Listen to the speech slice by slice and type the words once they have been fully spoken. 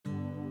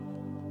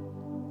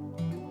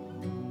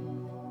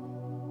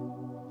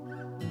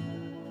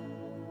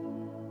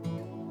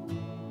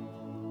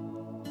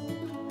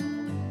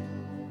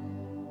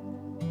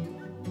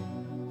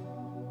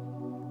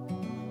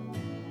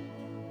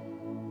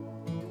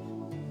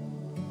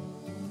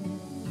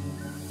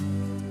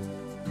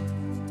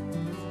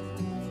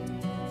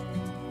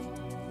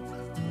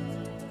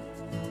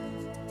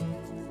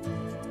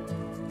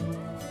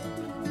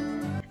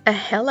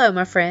Hello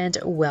my friend,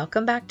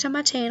 welcome back to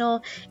my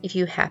channel. If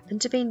you happen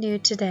to be new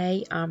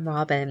today, I'm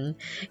Robin.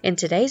 In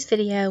today's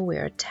video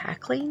we're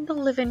tackling the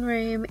living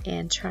room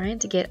and trying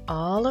to get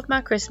all of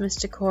my Christmas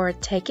decor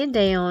taken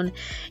down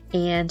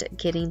and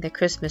getting the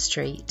Christmas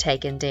tree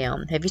taken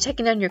down. Have you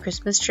taken down your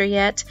Christmas tree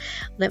yet?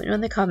 Let me know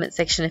in the comment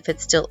section if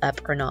it's still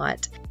up or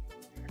not.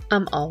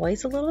 I'm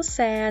always a little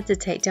sad to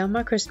take down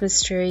my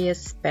Christmas tree,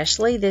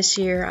 especially this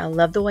year. I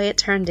love the way it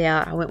turned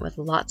out. I went with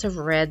lots of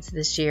reds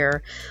this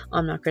year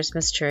on my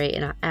Christmas tree,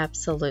 and I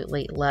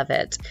absolutely love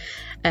it.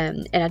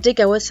 And I did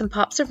go with some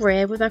pops of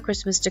red with my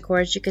Christmas decor,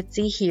 as you could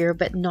see here,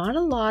 but not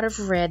a lot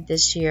of red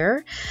this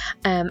year.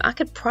 I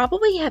could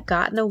probably have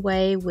gotten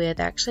away with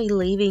actually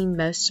leaving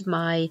most of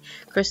my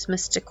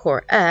Christmas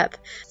decor up.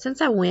 Since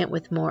I went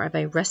with more of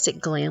a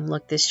rustic glam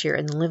look this year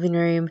in the living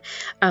room,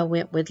 I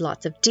went with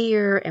lots of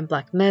deer and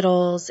black metals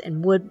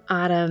and wood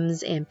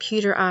items and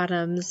pewter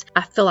items.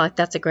 I feel like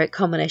that's a great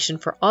combination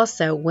for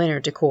also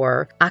winter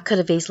decor. I could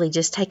have easily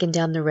just taken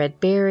down the red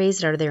berries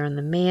that are there on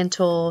the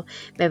mantle,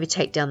 maybe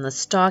take down the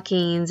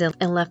stockings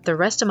and left the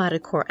rest of my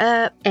decor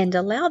up and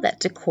allow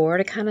that decor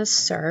to kind of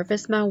serve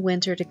as my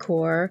winter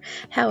decor.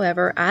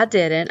 However, I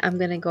didn't. I'm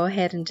going to go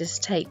ahead and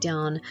just take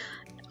down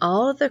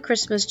all of the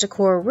Christmas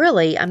decor.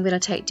 Really, I'm going to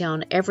take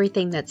down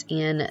everything that's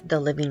in the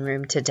living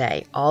room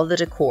today, all the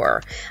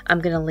decor.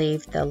 I'm going to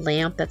leave the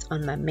lamp that's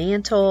on my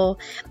mantle,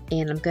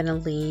 and I'm going to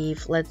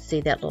leave, let's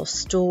see, that little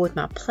stool with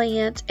my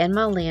plant and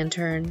my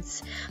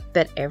lanterns,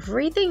 but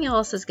everything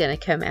else is going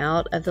to come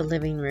out of the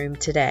living room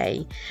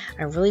today.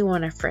 I really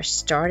want a fresh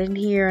start in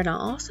here, and I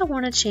also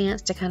want a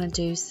chance to kind of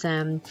do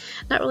some,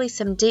 not really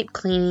some deep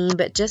cleaning,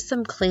 but just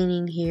some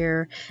cleaning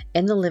here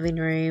in the living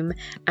room.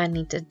 I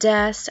need to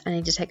dust, I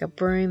need to take a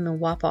broom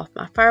and wipe off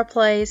my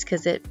fireplace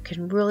because it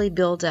can really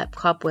build up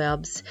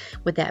cobwebs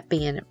with that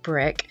being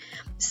brick.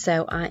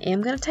 So I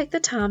am going to take the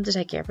time to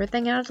take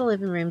everything out of the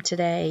living room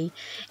today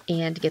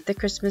and get the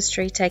Christmas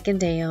tree taken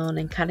down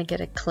and kind of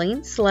get a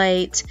clean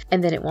slate.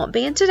 And then it won't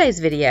be in today's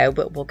video,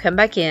 but we'll come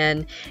back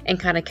in and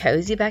kind of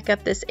cozy back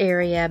up this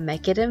area,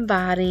 make it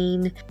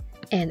inviting,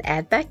 and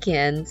add back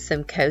in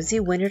some cozy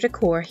winter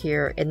decor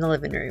here in the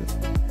living room.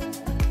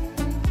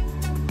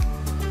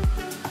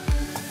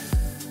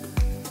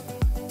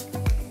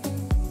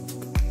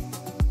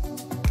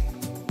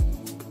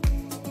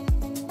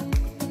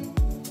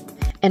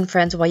 And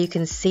friends, while you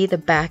can see the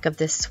back of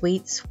this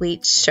sweet,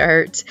 sweet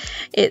shirt,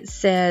 it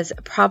says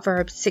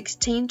Proverbs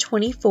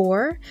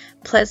 16:24,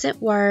 pleasant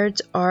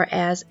words are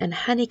as an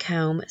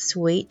honeycomb,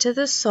 sweet to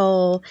the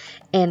soul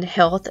and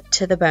health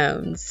to the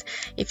bones.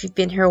 If you've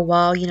been here a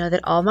while, you know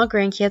that all my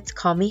grandkids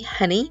call me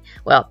Honey.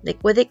 Well,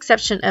 with the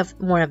exception of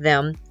one of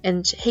them,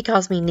 and he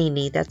calls me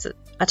Nene. That's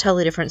a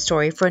totally different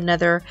story for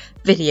another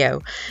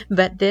video.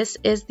 But this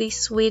is the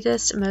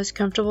sweetest, most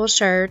comfortable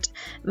shirt.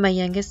 My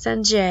youngest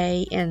son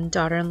Jay and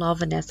daughter-in-law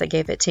Vanessa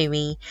gave it to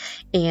me,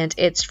 and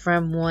it's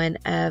from one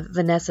of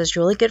Vanessa's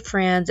really good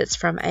friends. It's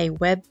from a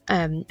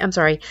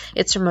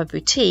it's from a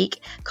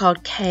boutique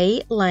called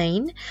K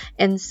Lane,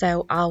 and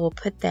so I will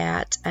put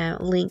that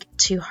link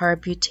to her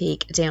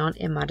boutique down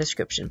in my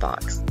description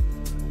box.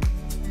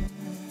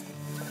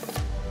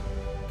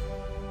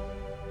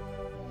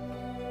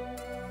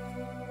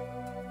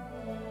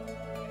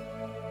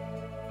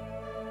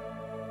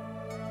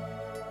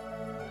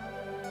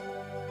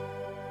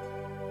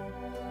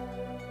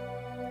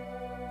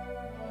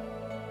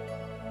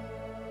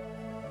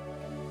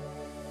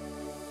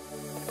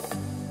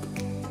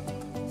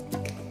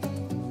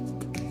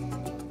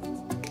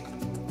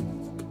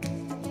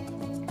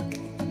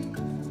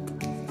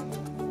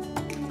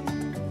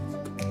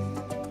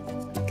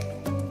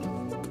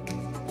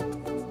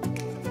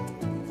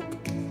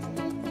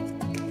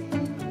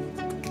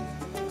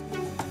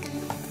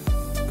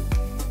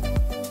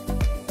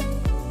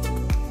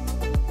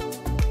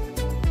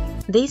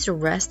 These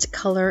rust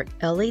color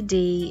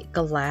LED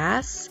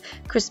glass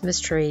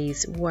Christmas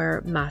trees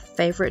were my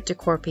favorite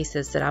decor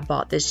pieces that I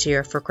bought this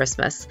year for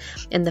Christmas.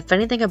 And the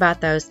funny thing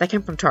about those, they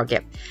came from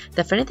Target.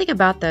 The funny thing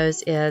about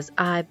those is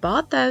I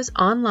bought those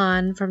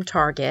online from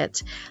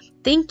Target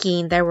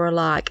thinking they were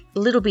like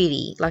little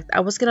bitty, like I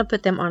was going to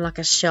put them on like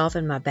a shelf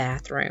in my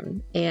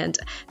bathroom. And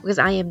because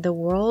I am the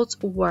world's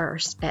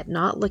worst at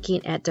not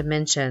looking at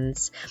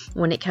dimensions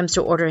when it comes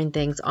to ordering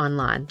things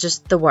online,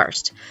 just the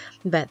worst.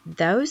 But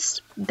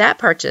that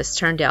purchase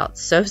turned out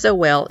so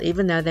well,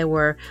 even though they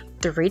were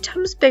 3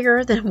 times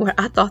bigger than what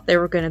I thought they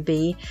were going to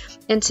be.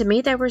 And to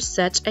me, they were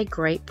such a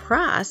great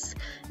price.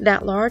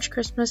 That large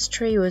Christmas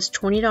tree was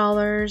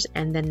 $20,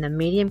 and then the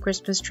medium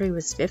Christmas tree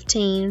was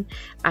 $15.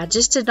 I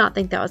just did not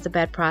think that was a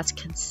bad price,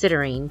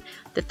 considering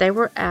that they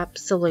were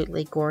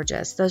absolutely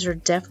gorgeous. Those are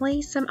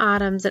definitely some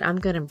items that I'm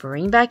going to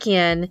bring back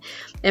in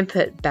and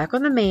put back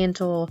on the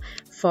mantle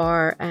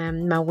for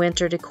my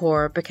winter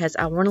decor, because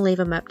I want to leave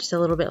them up just a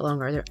little bit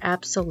longer. They're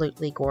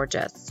absolutely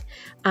gorgeous.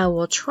 I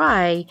will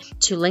try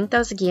to link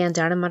those again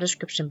down in my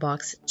description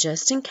box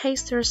just in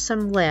case there's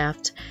some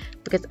left,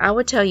 because I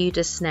would tell you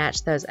to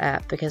snatch those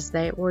up because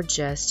they were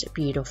just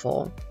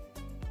beautiful.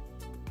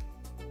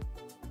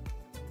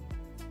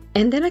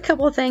 And then a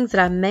couple of things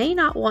that I may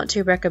not want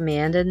to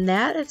recommend, and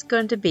that is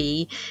going to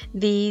be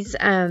these,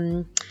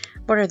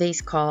 what are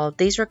these called?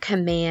 These are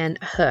command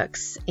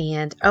hooks.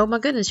 And oh my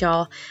goodness,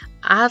 y'all,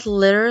 I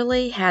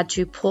literally had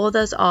to pull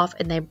those off,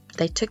 and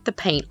they took the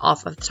paint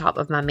off of the top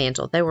of my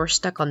mantle. They were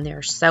stuck on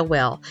there so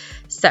well.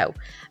 So,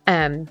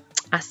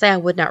 I say I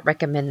would not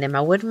recommend them.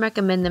 I wouldn't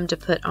recommend them to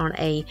put on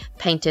a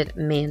painted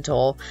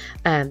mantle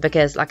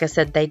because, like I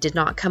said, they did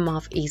not come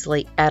off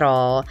easily at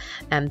all.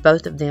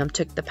 Both of them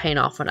took the paint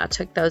off when I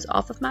took those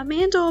off of my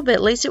mantle, but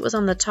at least it was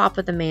on the top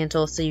of the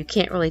mantle, so you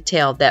can't really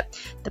tell that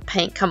the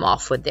paint come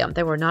off with them.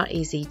 They were not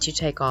easy to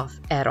take off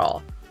at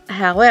all.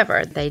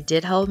 However, they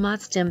did hold my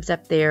stems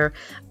up there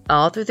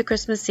all through the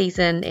Christmas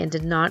season and they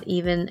did not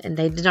even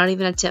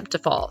attempt to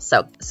fall.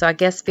 So I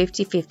guess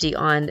 50-50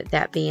 on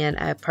that being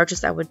a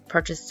purchase I would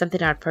purchase,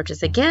 something I'd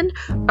purchase again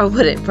or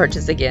wouldn't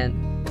purchase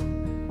again.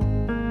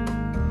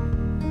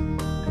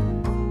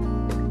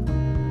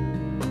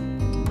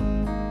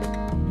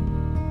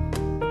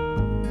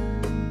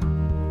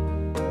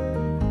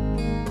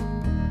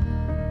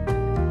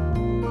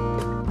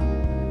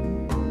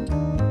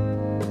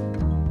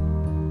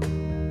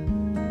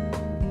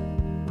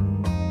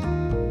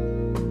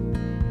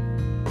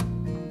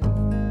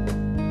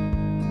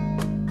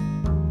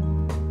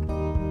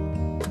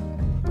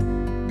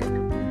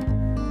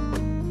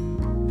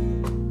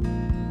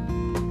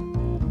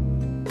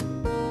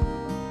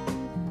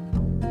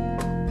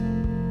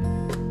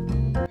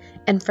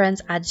 And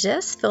friends, I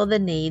just feel the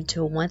need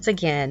to once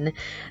again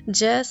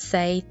just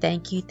say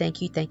thank you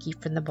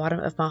from the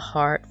bottom of my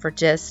heart for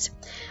just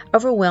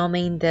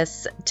overwhelming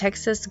this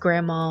Texas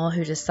grandma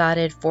who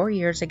decided 4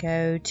 years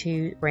ago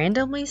to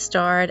randomly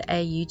start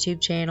a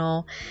YouTube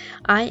channel.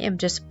 I am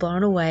just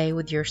blown away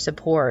with your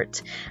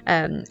support.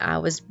 I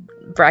was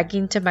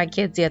bragging to my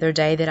kids the other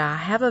day that I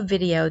have a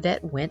video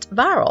that went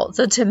viral.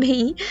 So to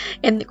me,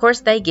 and of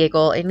course they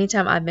giggle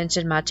anytime I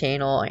mention my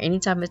channel or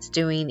anytime it's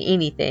doing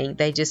anything.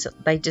 They just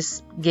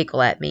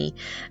giggle at me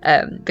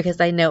because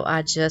they know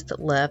I just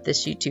love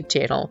this YouTube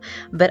channel.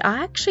 But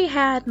I actually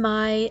had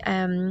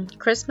my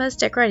Christmas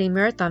decorating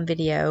marathon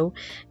video.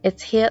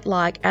 It's hit,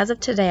 like, as of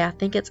today, I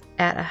think it's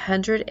at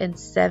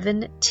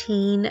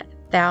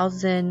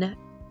 117,000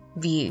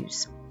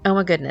 views. Oh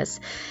my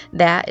goodness,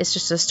 that is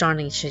just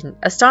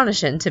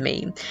astonishing to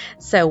me.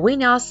 So we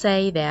now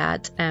say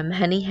that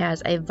Honey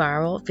has a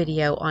viral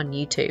video on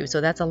YouTube,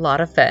 so that's a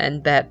lot of fun.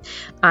 But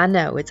I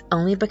know it's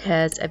only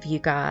because of you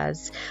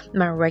guys,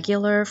 my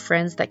regular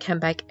friends that come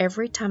back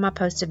every time I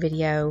post a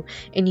video,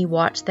 and you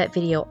watch that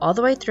video all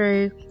the way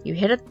through. You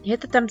hit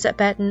the thumbs up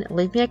button,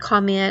 leave me a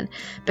comment,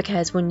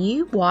 because when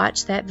you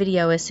watch that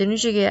video, as soon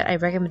as you get a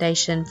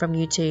recommendation from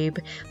YouTube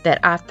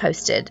that I've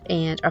posted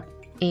and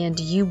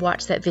you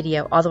watch that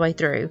video all the way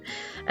through,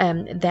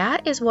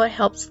 that is what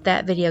helps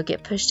that video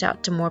get pushed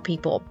out to more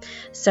people.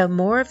 So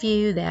more of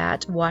you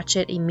that watch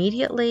it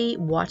immediately,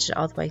 watch it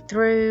all the way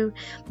through,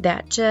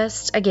 that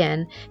just,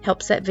 again,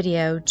 helps that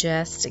video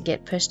just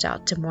get pushed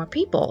out to more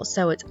people.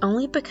 So it's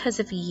only because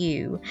of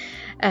you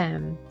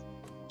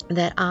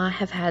that I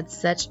have had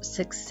such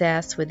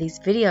success with these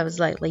videos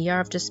lately. Y'all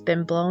have just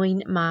been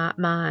blowing my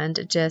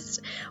mind just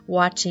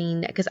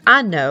watching, because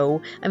I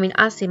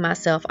see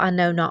myself, I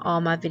know not all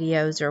my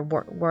videos are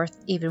worth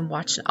even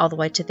watching all the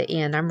way to the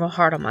end. I'm real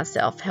hard on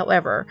myself.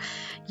 However,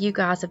 you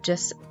guys have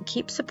just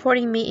keep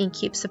supporting me,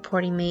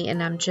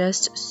 and I'm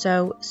just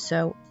so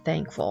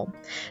thankful.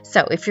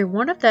 So if you're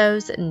one of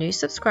those new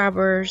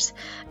subscribers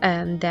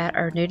that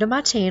are new to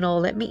my channel,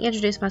 let me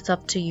introduce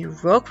myself to you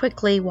real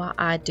quickly while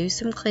I do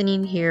some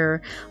cleaning here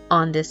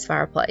on this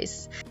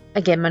fireplace.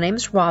 Again, my name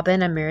is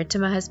Robin. I'm married to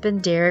my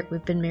husband, Derek.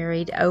 We've been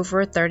married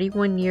over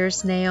 31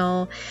 years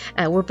now.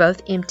 We're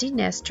both empty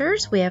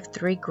nesters. We have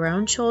 3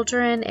 grown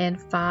children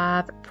and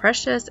 5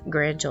 precious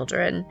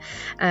grandchildren.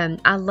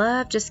 I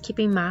love just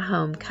keeping my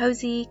home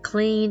cozy,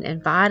 clean,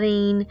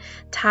 inviting,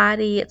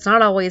 tidy. It's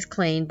not always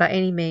clean by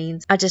any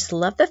means. I just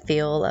love the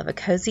feel of a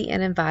cozy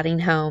and inviting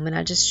home, and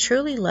I just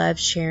truly love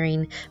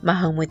sharing my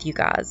home with you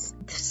guys.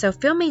 So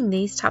filming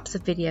these types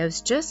of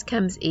videos just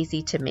comes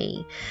easy to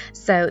me.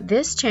 So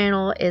this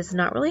channel is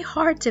not really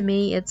hard to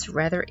me. It's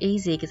rather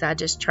easy because I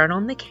just turn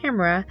on the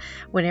camera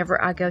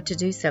whenever I go to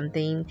do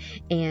something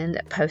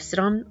and post it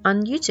on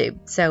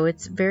YouTube. So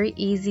it's very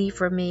easy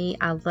for me.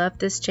 I love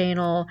this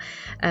channel.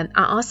 I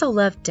also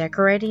love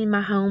decorating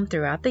my home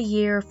throughout the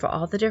year for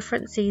all the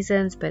different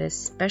seasons, but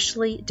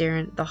especially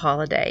during the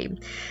holiday.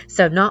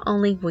 So not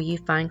only will you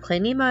find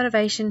cleaning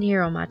motivation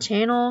here on my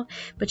channel,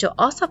 but you'll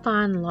also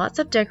find lots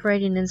of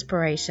decorating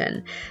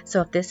inspiration.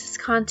 So if this is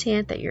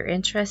content that you're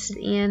interested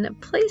in,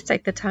 please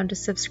take the time to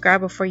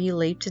subscribe before you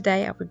leave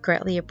today. I would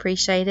greatly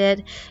appreciate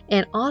it.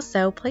 And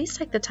also, please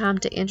take the time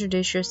to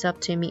introduce yourself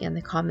to me in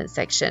the comment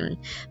section.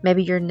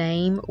 Maybe your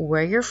name,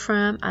 where you're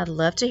from. I'd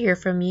love to hear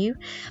from you.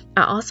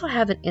 I also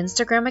have an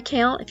Instagram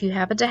account if you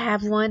happen to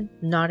have one.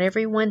 Not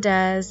everyone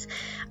does.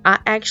 I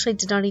actually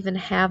did not even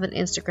have an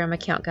Instagram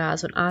account,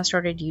 guys, when I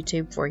started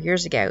YouTube 4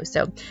 years ago.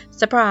 So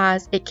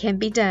surprise, it can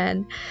be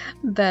done.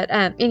 But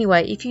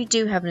anyway, if you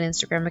do have an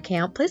Instagram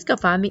account, please go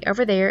find me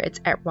over there. It's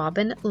at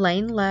Robin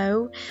Lane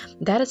Lowe.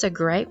 That is a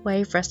great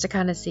way for us to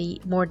kind of see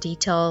more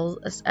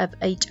details of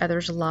each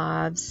other's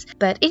lives.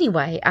 But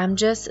anyway, I'm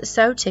just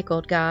so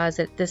tickled, guys,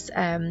 that this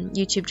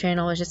YouTube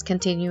channel is just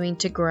continuing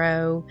to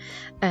grow.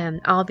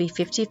 I'll be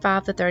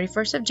 55 the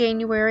 31st of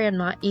January. I'm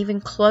not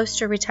even close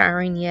to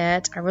retiring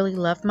yet. I really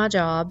love my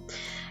job.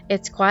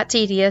 It's quite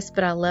tedious,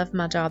 but I love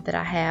my job that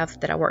I have,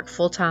 that I work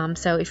full-time.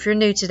 So if you're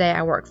new today,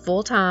 I work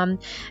full-time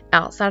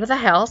outside of the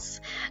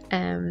house.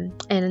 And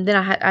then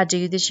I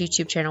do this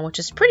YouTube channel, which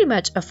is pretty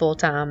much a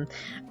full-time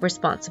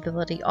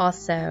responsibility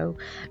also.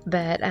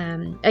 But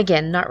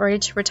again, not ready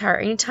to retire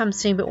anytime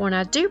soon. But when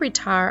I do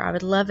retire, I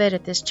would love it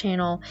if this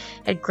channel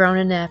had grown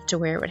enough to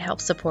where it would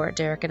help support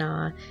Derek and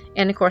I.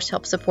 And of course,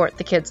 help support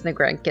the kids and the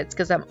grandkids,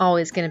 because I'm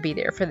always going to be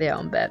there for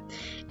them. But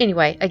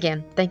anyway,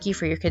 again, thank you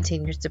for your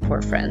continued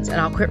support, friends.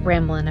 And I'll quit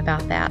rambling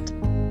about that.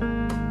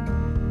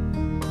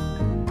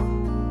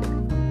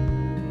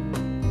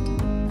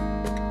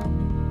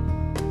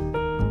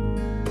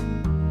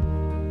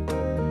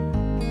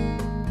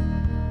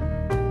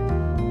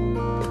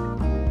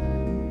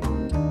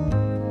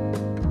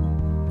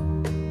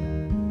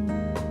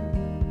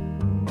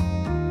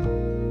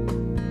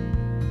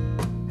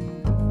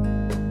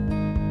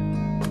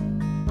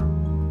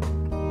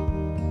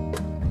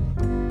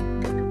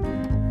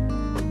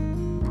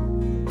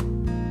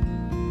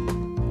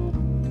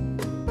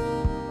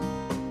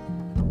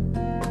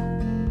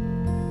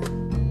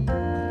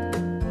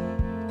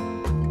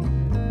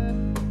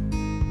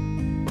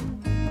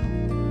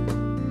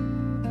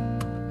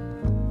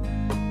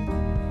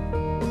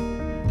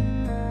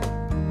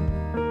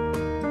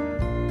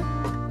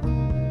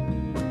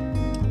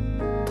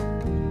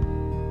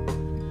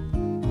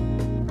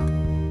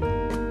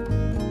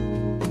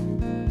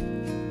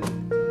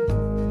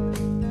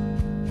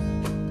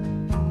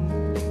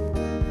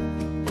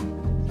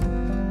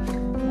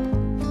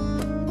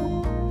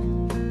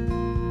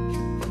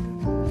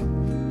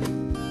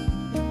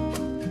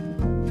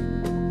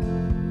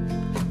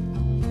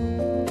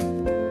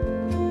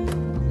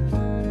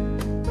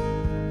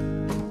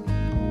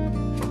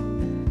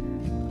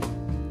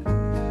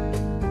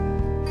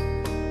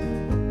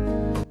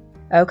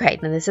 Okay,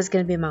 now this is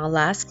going to be my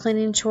last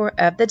cleaning chore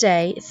of the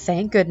day,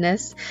 thank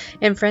goodness.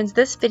 And friends,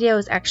 this video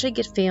is actually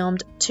get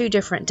filmed 2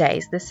 different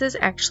days. This is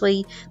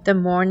actually the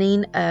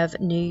morning of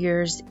New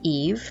Year's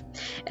Eve.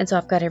 And so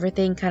I've got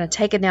everything kind of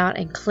taken out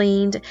and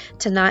cleaned.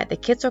 Tonight the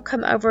kids will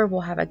come over,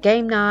 we'll have a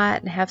game night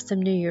and have some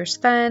New Year's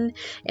fun.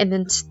 And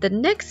then the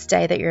next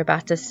day that you're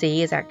about to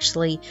see is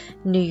actually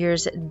New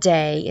Year's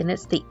Day, and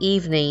it's the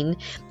evening,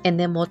 and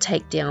then we'll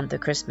take down the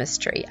Christmas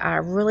tree. I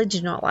really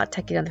do not like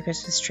taking down the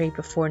Christmas tree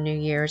before New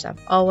Year's.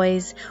 I've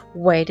always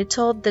waited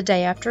till the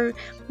day after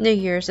New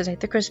Year's to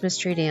take the Christmas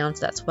tree down,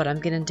 so that's what I'm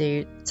gonna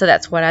do. So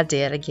that's what I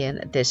did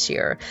again this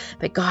year.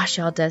 But gosh,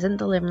 y'all, doesn't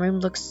the living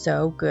room look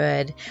so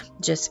good?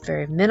 Just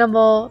very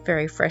minimal,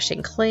 very fresh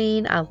and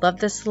clean. I love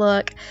this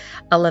look.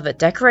 I love it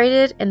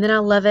decorated, and then I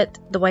love it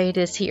the way it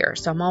is here.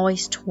 So I'm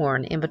always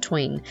torn in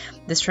between.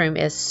 This room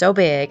is so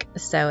big,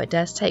 so it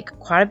does take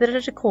quite a bit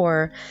of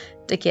decor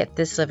to get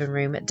this living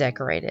room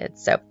decorated.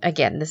 So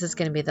again, this is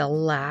going to be the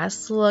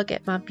last look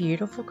at my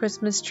beautiful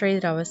Christmas tree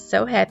that I was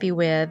so happy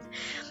with,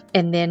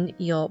 and then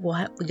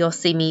you'll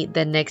see me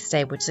the next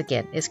day, which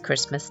again is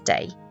Christmas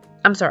Day.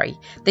 I'm sorry,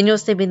 then you'll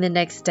see me the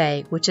next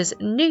day, which is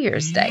New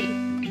Year's Day.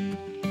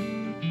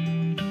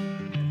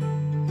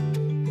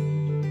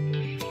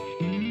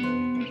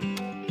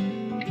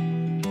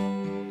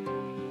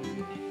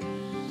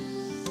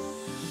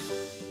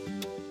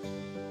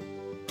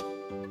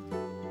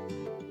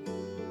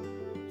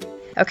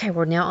 Okay,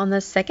 we're now on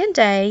the second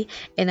day,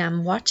 and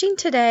I'm watching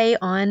today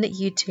on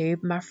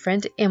YouTube my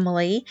friend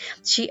Emily.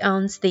 She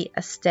owns the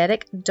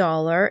Aesthetic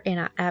Dollar, and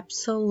I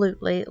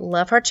absolutely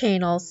love her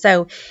channel.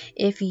 So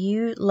if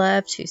you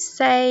love to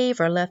save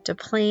or love to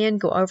plan,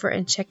 go over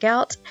and check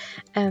out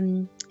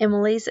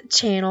Emily's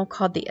channel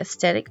called the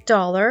Aesthetic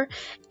Dollar,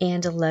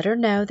 and let her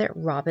know that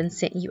Robin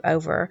sent you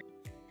over.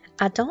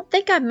 I don't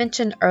think I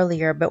mentioned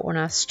earlier, but when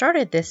I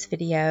started this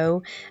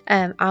video,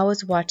 I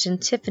was watching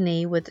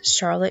Tiffany with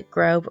Charlotte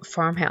Grove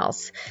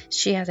Farmhouse.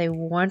 She has a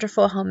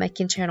wonderful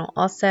homemaking channel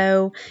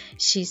also.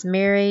 She's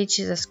married.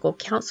 She's a school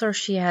counselor.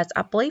 She has,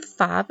 I believe,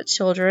 5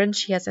 children.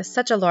 She has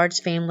such a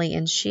large family,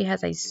 and she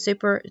has a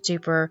super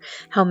duper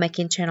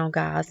homemaking channel,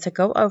 guys. So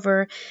go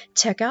over,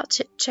 check out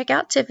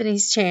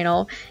Tiffany's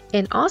channel,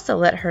 and also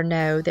let her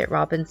know that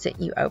Robin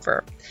sent you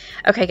over.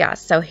 Okay,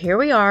 guys, so here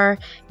we are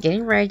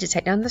getting ready to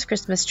take down this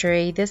Christmas tree.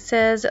 This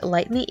is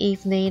late in the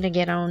evening,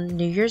 again on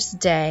New Year's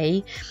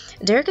Day.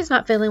 Derek is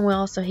not feeling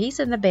well, so he's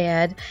in the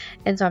bed,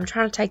 and so I'm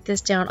trying to take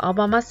this down all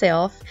by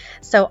myself.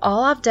 So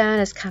all I've done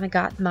is kind of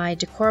got my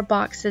decor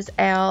boxes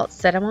out,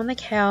 set them on the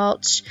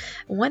couch.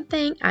 One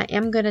thing I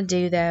am going to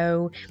do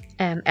though,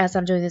 as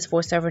I'm doing this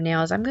voiceover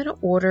now, is I'm going to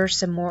order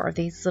some more of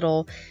these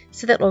little,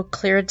 see that little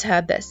clear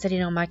tub that's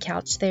sitting on my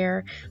couch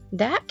there?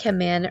 That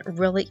come in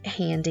really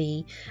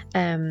handy.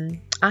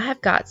 I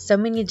have got so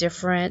many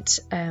different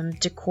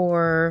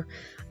decor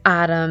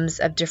items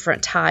of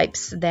different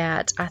types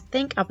that I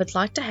think I would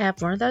like to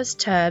have one of those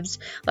tubs.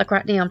 Like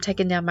right now I'm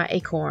taking down my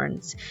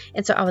acorns,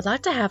 and so I would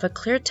like to have a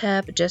clear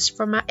tub just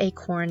for my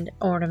acorn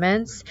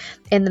ornaments,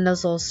 and then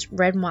those little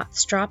red and white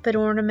striped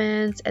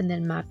ornaments, and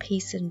then my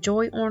peace and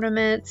joy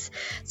ornaments.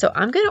 So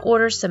I'm going to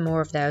order some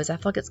more of those. I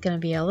feel like it's going to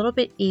be a little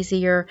bit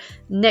easier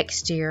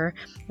next year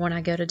when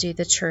I go to do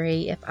the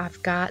tree if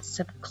I've got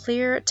some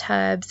clear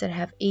tubs that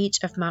have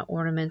each of my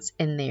ornaments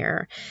in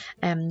there.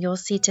 You'll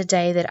see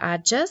today that I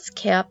just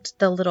kept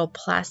the little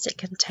plastic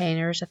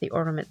containers that the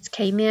ornaments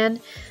came in,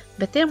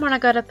 but then when I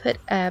go to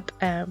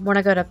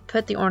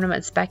put the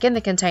ornaments back in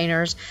the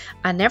containers,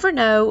 I never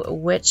know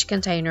which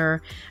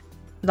container.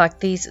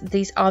 Like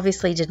these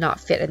obviously did not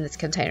fit in this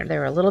container. They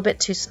were a little bit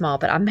too small,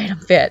 but I made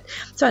them fit.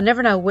 So I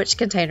never know which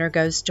container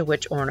goes to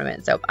which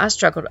ornament. So I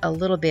struggled a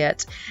little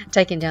bit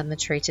taking down the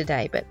tree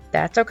today, but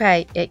that's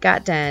okay. It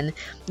got done.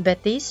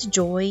 But these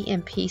joy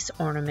and peace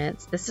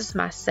ornaments, this is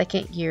my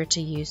second year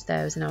to use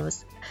those, and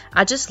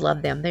I just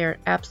love them. They're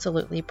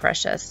absolutely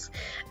precious.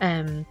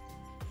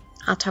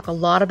 I'll talk a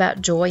lot about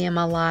joy in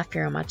my life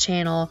here on my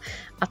channel.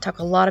 I'll talk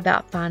a lot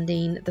about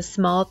finding the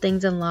small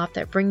things in life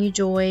that bring you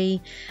joy.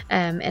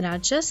 And I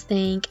just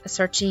think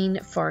searching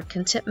for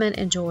contentment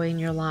and joy in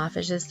your life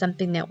is just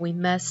something that we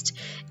must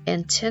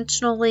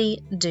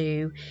intentionally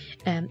do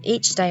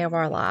each day of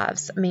our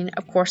lives. I mean,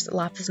 of course,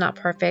 life is not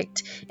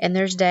perfect, and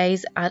there's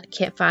days I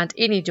can't find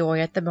any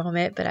joy at the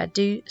moment, but I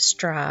do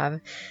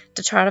strive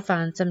to try to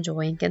find some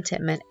joy and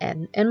contentment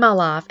in my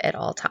life at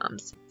all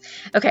times.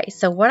 Okay,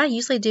 so what I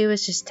usually do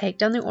is just take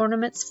down the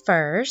ornaments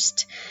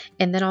first,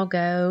 and then I'll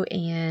go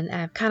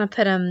and kind of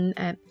put them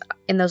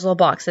in those little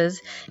boxes,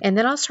 and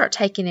then I'll start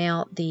taking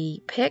out the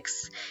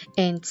picks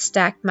and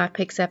stack my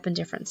picks up in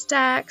different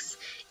stacks,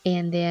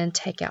 and then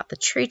take out the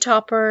tree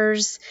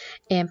toppers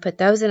and put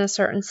those in a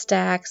certain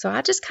stack. So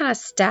I just kind of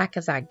stack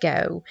as I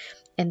go,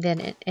 and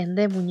then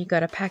when you go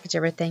to package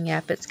everything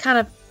up, it's kind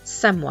of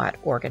somewhat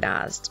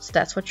organized. So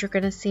that's what you're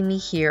going to see me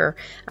here.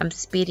 I'm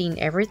speeding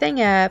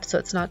everything up so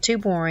it's not too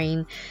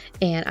boring,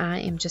 and I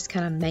am just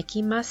kind of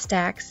making my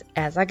stacks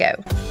as I go.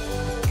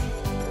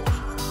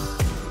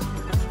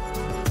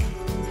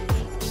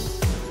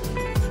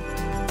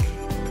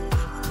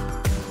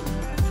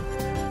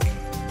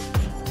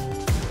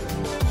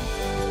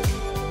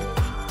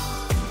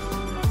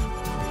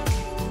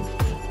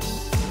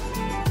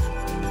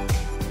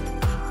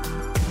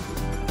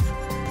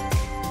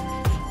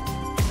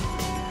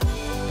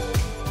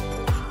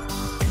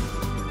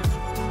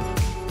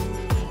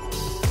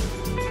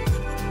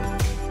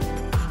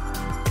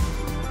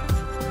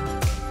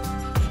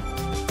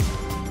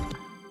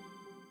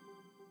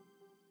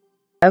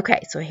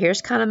 Okay, so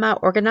here's kind of my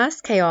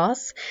organized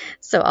chaos.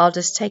 So I'll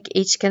just take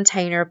each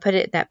container, put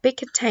it in that big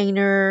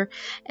container,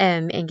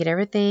 and get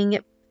everything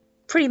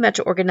pretty much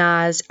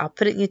organized. I'll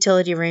put it in the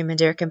utility room, and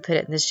Derek can put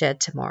it in the shed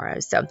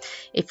tomorrow. So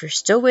if you're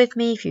still with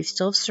me, if you've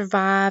still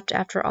survived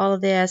after all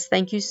of this,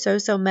 thank you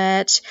so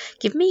much.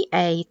 Give me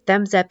a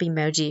thumbs up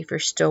emoji if you're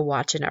still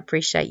watching. I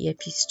appreciate you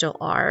if you still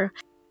are.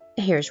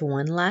 Here's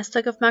one last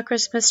look of my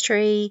Christmas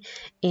tree,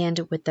 and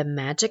with the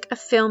magic of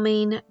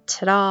filming,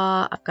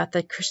 ta-da, I've got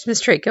the Christmas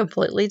tree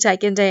completely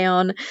taken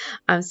down.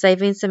 I'm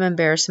saving some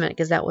embarrassment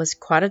because that was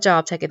quite a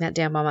job taking that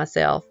down by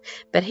myself.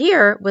 But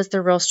here was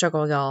the real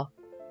struggle, y'all.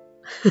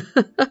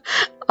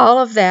 All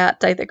of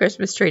that, take the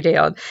Christmas tree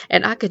down,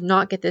 and I could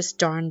not get this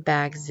darn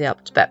bag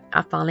zipped, but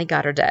I finally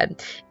got her done.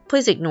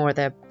 Please ignore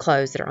the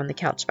clothes that are on the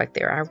couch back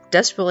there. I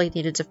desperately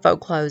needed to fold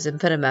clothes and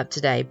put them up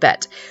today,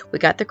 but we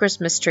got the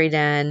Christmas tree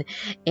done,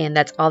 and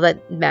that's all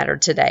that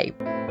mattered today.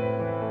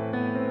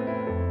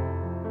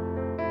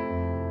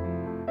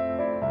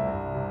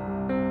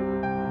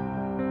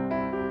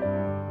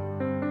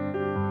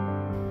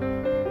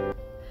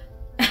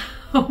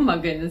 Oh my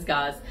goodness,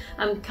 guys,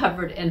 I'm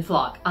covered in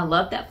flock. I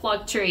love that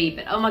flock tree,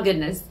 but oh my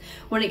goodness,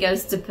 when it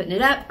goes to putting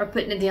it up or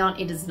putting it down,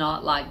 it does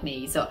not like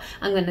me. So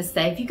I'm going to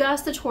save you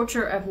guys the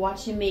torture of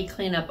watching me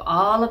clean up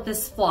all of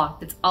this flock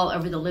that's all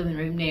over the living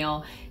room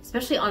now,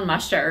 especially on my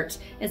shirt.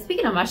 And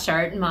speaking of my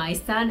shirt, my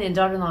son and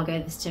daughter-in-law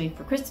gave this to me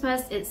for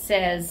Christmas. It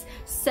says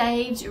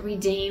saved,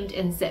 redeemed,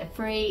 and set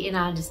free, and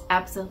I just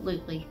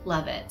absolutely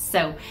love it.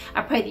 So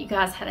I pray that you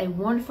guys had a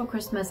wonderful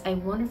Christmas, a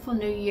wonderful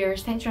New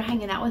Year's. Thanks for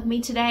hanging out with me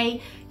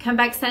today. Come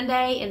back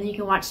Sunday, and then you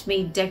can watch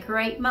me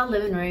decorate my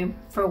living room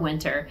for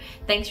winter.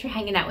 Thanks for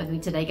hanging out with me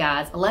today,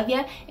 guys. I love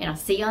you, and I'll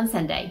see you on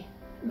Sunday.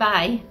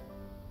 Bye.